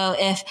outlets. So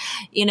if,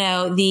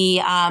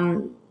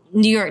 the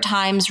New York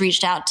Times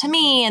reached out to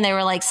me and they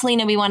were like,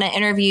 Selena, we want to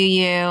interview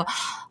you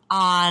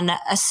on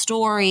a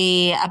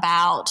story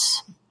about,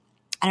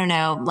 I don't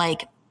know,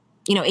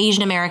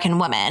 Asian American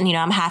women,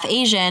 I'm half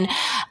Asian.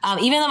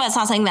 Even though that's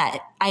not something that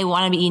I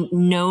want to be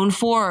known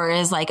for or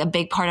is like a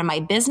big part of my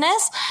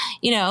business,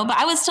 but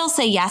I would still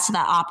say yes to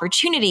that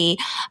opportunity,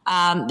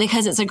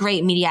 because it's a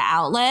great media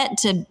outlet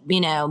to,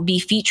 be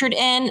featured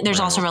in. There's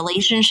also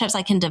relationships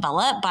I can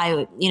develop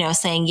by,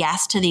 saying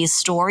yes to these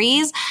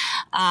stories.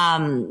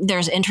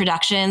 There's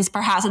introductions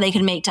perhaps that they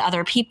can make to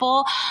other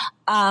people.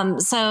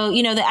 So,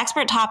 the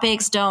expert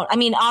topics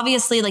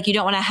obviously you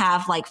don't want to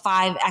have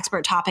 5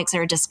 expert topics that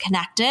are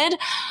disconnected.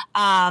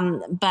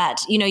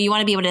 But, you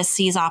want to be able to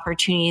seize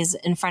opportunities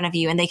in front of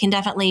you, and they can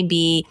definitely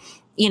be,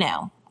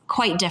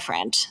 quite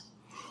different.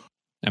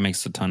 That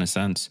makes a ton of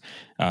sense.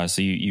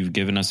 So you've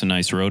given us a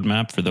nice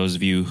roadmap for those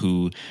of you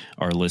who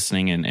are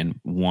listening and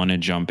want to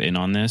jump in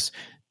on this.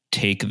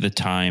 Take the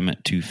time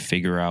to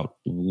figure out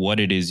what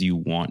it is you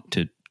want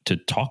to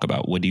talk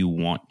about. What do you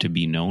want to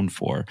be known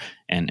for?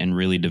 And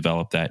really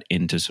develop that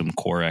into some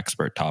core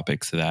expert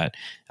topics that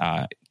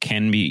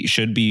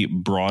should be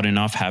broad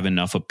enough, have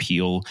enough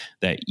appeal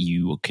that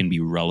you can be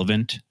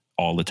relevant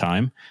all the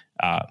time,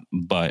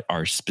 but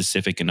are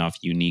specific enough,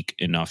 unique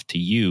enough to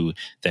you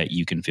that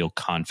you can feel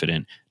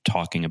confident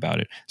talking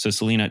about it. So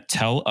Selena,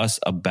 tell us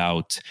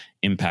about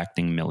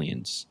Impacting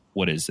Millions.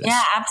 What is this?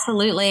 Yeah,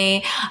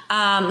 absolutely. So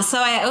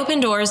I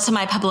open doors to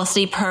my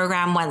publicity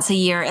program once a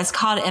year. It's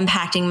called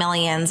Impacting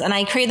Millions. And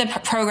I created the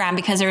program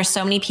because there are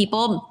so many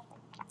people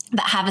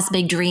that have this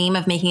big dream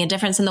of making a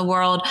difference in the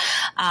world,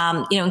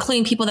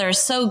 including people that are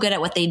so good at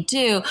what they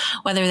do,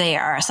 whether they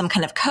are some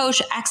kind of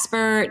coach,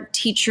 expert,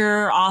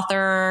 teacher,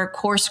 author,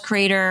 course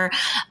creator,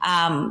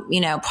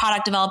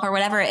 product developer,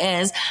 whatever it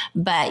is,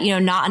 but,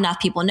 not enough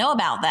people know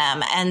about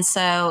them. And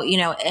so,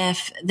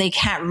 if they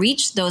can't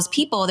reach those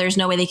people, there's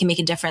no way they can make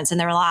a difference in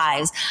their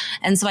lives.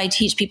 And so I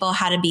teach people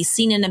how to be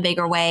seen in a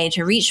bigger way,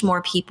 to reach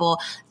more people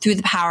through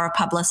the power of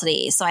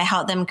publicity. So I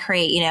help them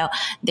create,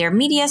 their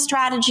media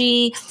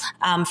strategy,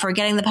 for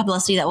getting the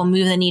publicity that will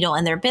move the needle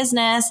in their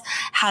business,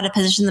 how to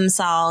position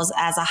themselves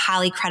as a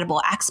highly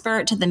credible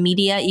expert to the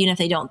media, even if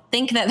they don't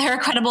think that they're a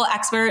credible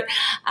expert.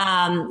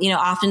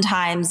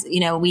 Oftentimes,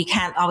 we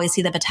can't always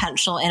see the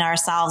potential in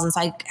ourselves. And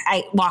so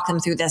I walk them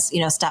through this,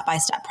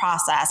 step-by-step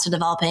process to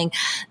developing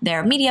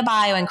their media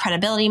bio and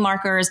credibility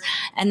markers.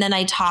 And then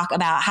I talk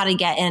about how to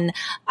get in,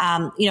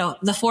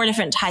 the 4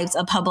 different types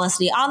of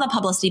publicity on the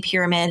publicity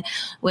pyramid,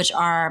 which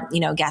are,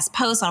 guest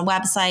posts on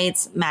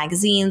websites,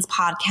 magazines,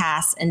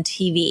 podcasts, and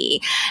TV.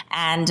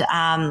 And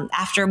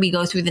after we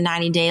go through the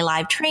 90-day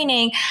live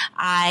training,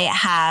 I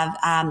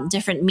have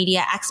different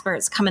media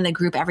experts come in the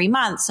group every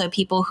month. So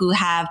people who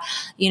have,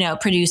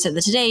 produced at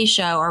the Today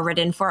Show or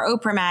written for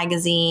Oprah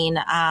Magazine,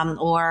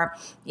 or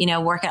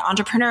work at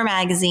Entrepreneur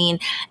Magazine.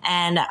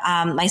 And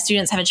my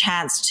students have a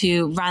chance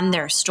to run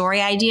their story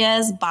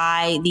ideas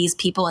by these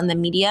people in the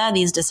media,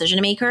 these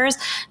decision makers,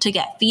 to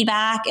get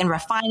feedback and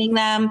refining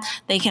them.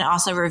 They can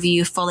also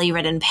review fully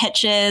written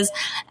pitches.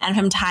 And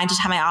from time to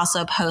time, I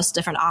also post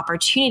different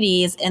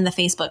opportunities in the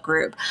Facebook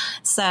group.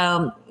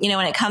 So,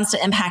 when it comes to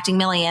impacting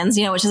millions,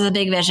 which is a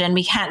big vision,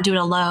 we can't do it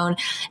alone.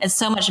 It's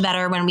so much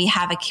better when we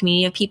have a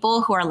community of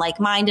people who are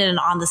like-minded and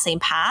on the same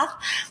path.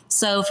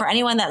 So for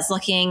anyone that's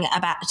looking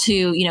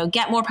to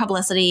get more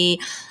publicity,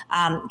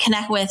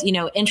 connect with,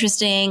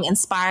 interesting,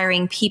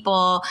 inspiring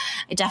people,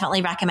 I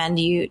definitely recommend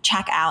you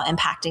check out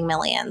Impacting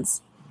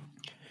Millions.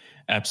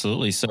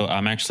 Absolutely. So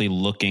I'm actually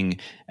looking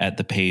at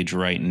the page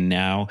right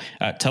now.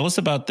 Tell us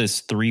about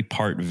this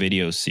 3-part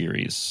video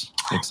series.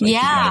 Looks like you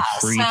got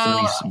three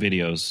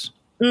videos.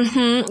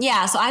 Mm-hmm.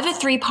 Yeah. So I have a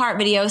 3-part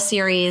video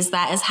series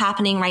that is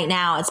happening right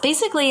now. It's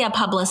basically a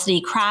publicity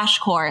crash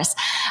course.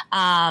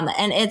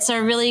 And it's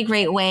a really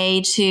great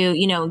way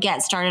to,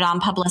 get started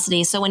on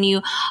publicity. So when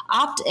you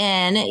opt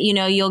in,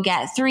 you'll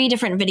get 3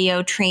 different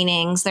video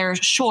trainings. They're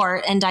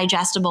short and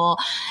digestible,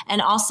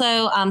 and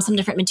also some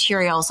different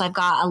materials. So I've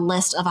got a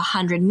list of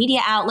 100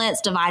 media outlets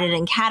divided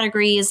in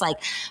categories like,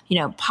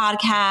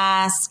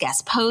 podcasts,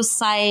 guest post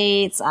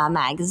sites,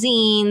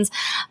 magazines.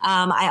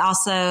 I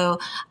also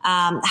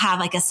have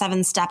like a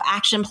 7-step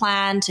action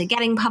plan to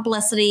getting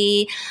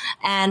publicity.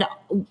 And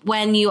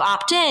when you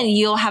opt in,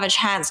 you'll have a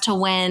chance to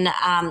win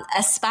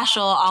a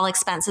special all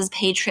expenses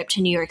paid trip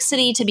to New York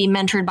City to be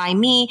mentored by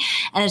me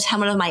and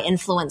attend one of my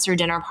influencer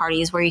dinner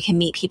parties where you can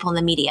meet people in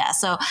the media.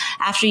 So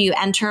after you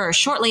enter, or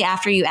shortly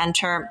after you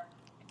enter,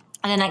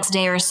 in the next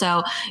day or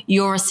so,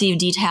 you'll receive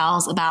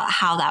details about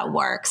how that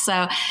works.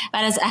 So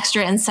that is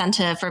extra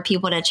incentive for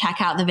people to check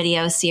out the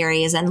video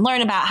series and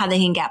learn about how they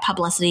can get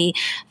publicity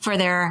for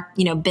their,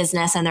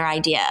 business and their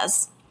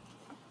ideas.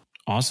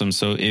 Awesome.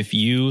 So if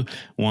you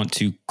want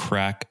to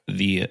crack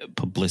the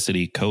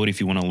publicity code, if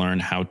you want to learn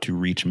how to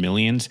reach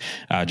millions,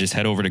 just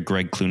head over to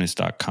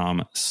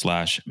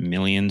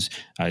gregclunis.com/millions.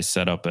 I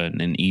set up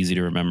an easy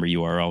to remember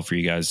URL for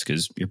you guys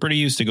because you're pretty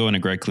used to going to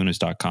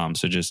gregclunis.com.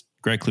 So just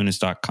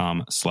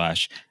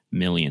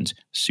gregclunis.com/millions.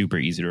 Super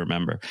easy to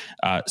remember.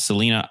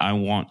 Selena, I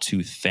want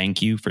to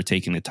thank you for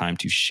taking the time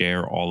to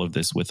share all of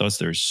this with us.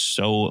 There's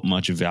so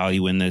much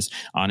value in this.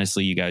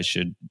 Honestly, you guys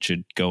should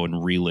go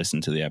and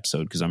re-listen to the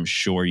episode because I'm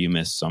sure you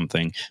missed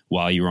something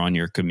while you're on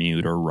your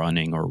commute or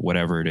running or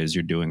whatever it is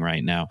you're doing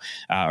right now.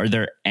 Are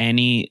there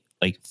any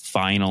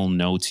final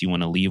notes you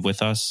want to leave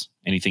with us?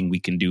 Anything we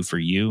can do for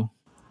you?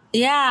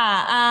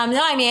 Yeah.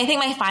 No, I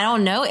think my final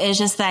note is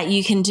just that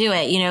you can do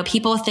it.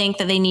 People think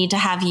that they need to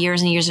have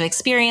years and years of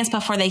experience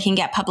before they can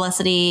get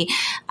publicity.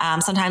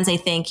 Sometimes they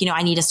think,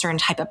 I need a certain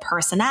type of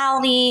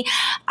personality.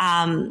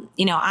 I'm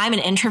an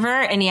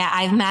introvert, and yet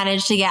I've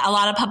managed to get a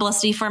lot of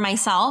publicity for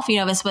myself.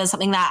 This was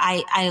something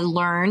that I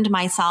learned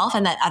myself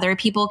and that other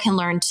people can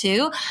learn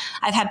too.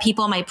 I've had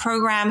people in my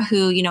program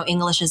who,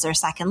 English is their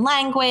second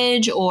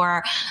language,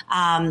 or,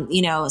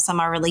 some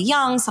are really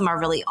young, some are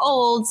really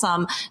old,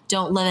 some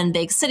don't live in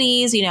big cities.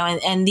 cities,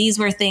 and these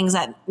were things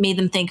that made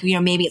them think,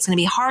 maybe it's going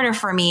to be harder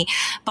for me.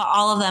 But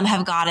all of them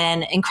have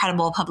gotten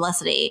incredible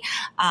publicity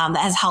that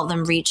has helped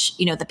them reach,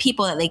 the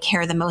people that they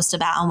care the most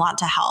about and want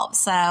to help.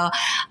 So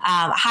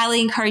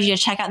highly encourage you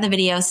to check out the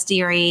video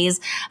series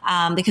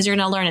because you're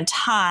going to learn a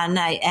ton.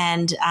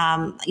 And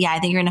I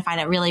think you're going to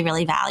find it really,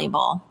 really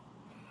valuable.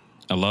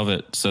 I love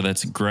it. So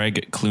that's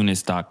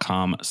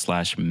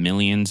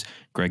gregclunis.com/millions,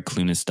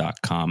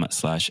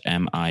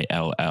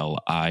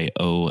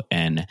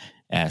 gregclunis.com/millions.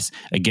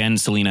 Again,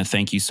 Selena,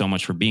 thank you so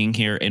much for being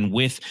here. And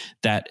with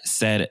that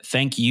said,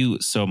 thank you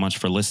so much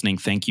for listening.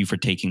 Thank you for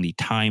taking the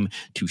time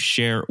to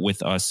share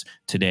with us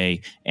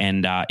today.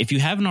 And if you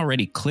haven't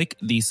already, click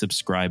the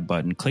subscribe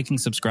button. Clicking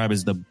subscribe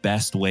is the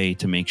best way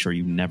to make sure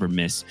you never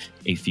miss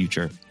a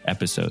future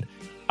episode.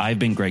 I've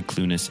been Greg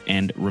Clunis,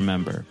 and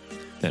remember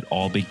that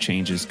all big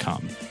changes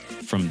come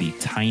from the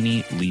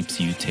tiny leaps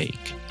you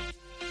take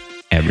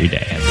every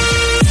day.